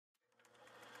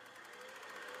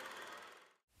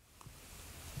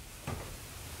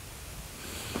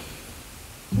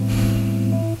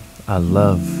I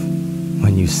love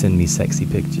when you send me sexy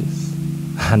pictures.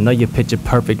 I know you're picture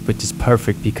perfect, which is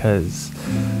perfect because,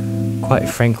 quite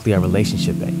frankly, our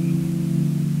relationship ain't.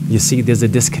 You see, there's a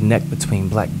disconnect between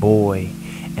black boy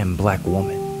and black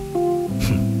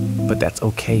woman. But that's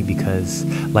okay because,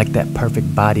 like that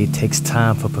perfect body, it takes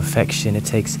time for perfection. It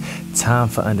takes time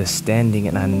for understanding,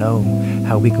 and I know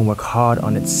how we can work hard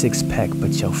on its six-pack,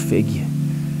 but your figure,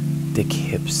 thick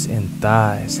hips and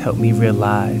thighs help me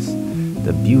realize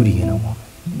the beauty in a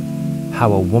woman.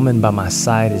 How a woman by my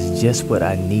side is just what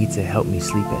I need to help me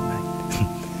sleep at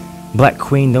night. Black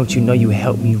queen, don't you know you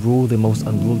help me rule the most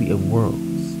unruly of worlds?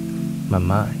 My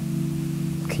mind,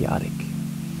 chaotic,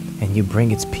 and you bring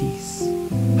its peace.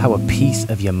 How a piece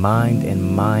of your mind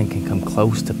and mine can come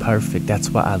close to perfect.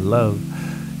 That's why I love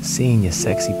seeing your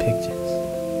sexy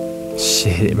pictures.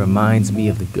 Shit, it reminds me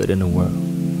of the good in the world,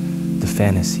 the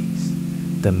fantasies,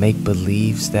 the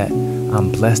make-believes that I'm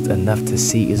blessed enough to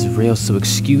see is real. So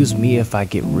excuse me if I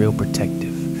get real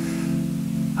protective.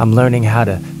 I'm learning how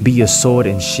to be your sword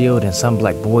and shield, and some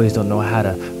black boys don't know how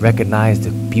to recognize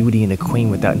the beauty in a queen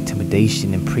without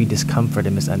intimidation and pre-discomfort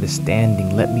and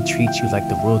misunderstanding. Let me treat you like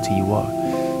the royalty you are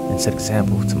and set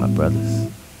example to my brothers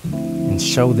and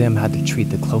show them how to treat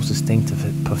the closest thing to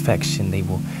perfection they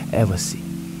will ever see.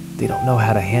 They don't know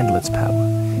how to handle its power,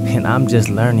 and I'm just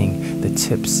learning the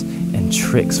tips and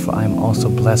tricks, for I am also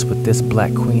blessed with this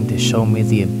black queen to show me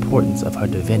the importance of her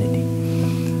divinity.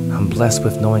 I'm blessed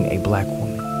with knowing a black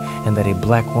woman, and that a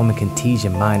black woman can tease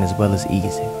your mind as well as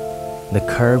ease it. The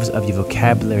curves of your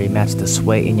vocabulary match the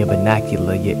sway in your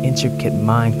vernacular. Your intricate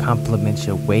mind complements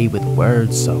your way with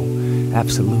words so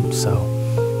absolute, so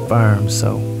firm,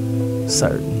 so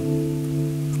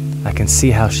certain. I can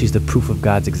see how she's the proof of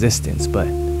God's existence, but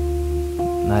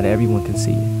not everyone can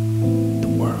see it. The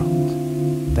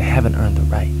world, they haven't earned the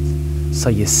right. So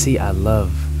you see, I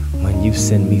love when you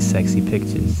send me sexy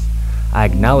pictures. I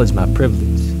acknowledge my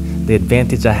privilege, the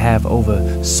advantage I have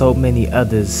over so many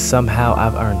others. Somehow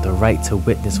I've earned the right to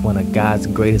witness one of God's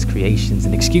greatest creations.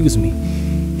 And excuse me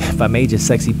if I made your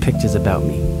sexy pictures about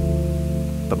me,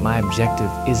 but my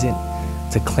objective isn't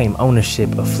to claim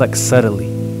ownership or flex subtly.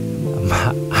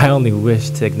 I only wish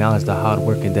to acknowledge the hard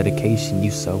work and dedication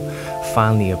you so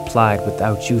finely applied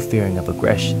without you fearing of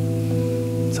aggression.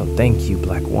 So thank you,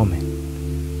 black woman,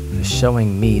 for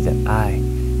showing me that I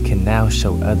can now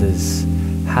show others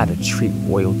how to treat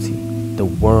royalty, the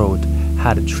world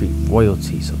how to treat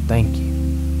royalty. So thank you.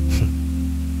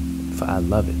 For I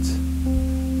love it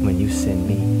when you send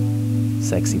me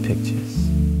sexy pictures.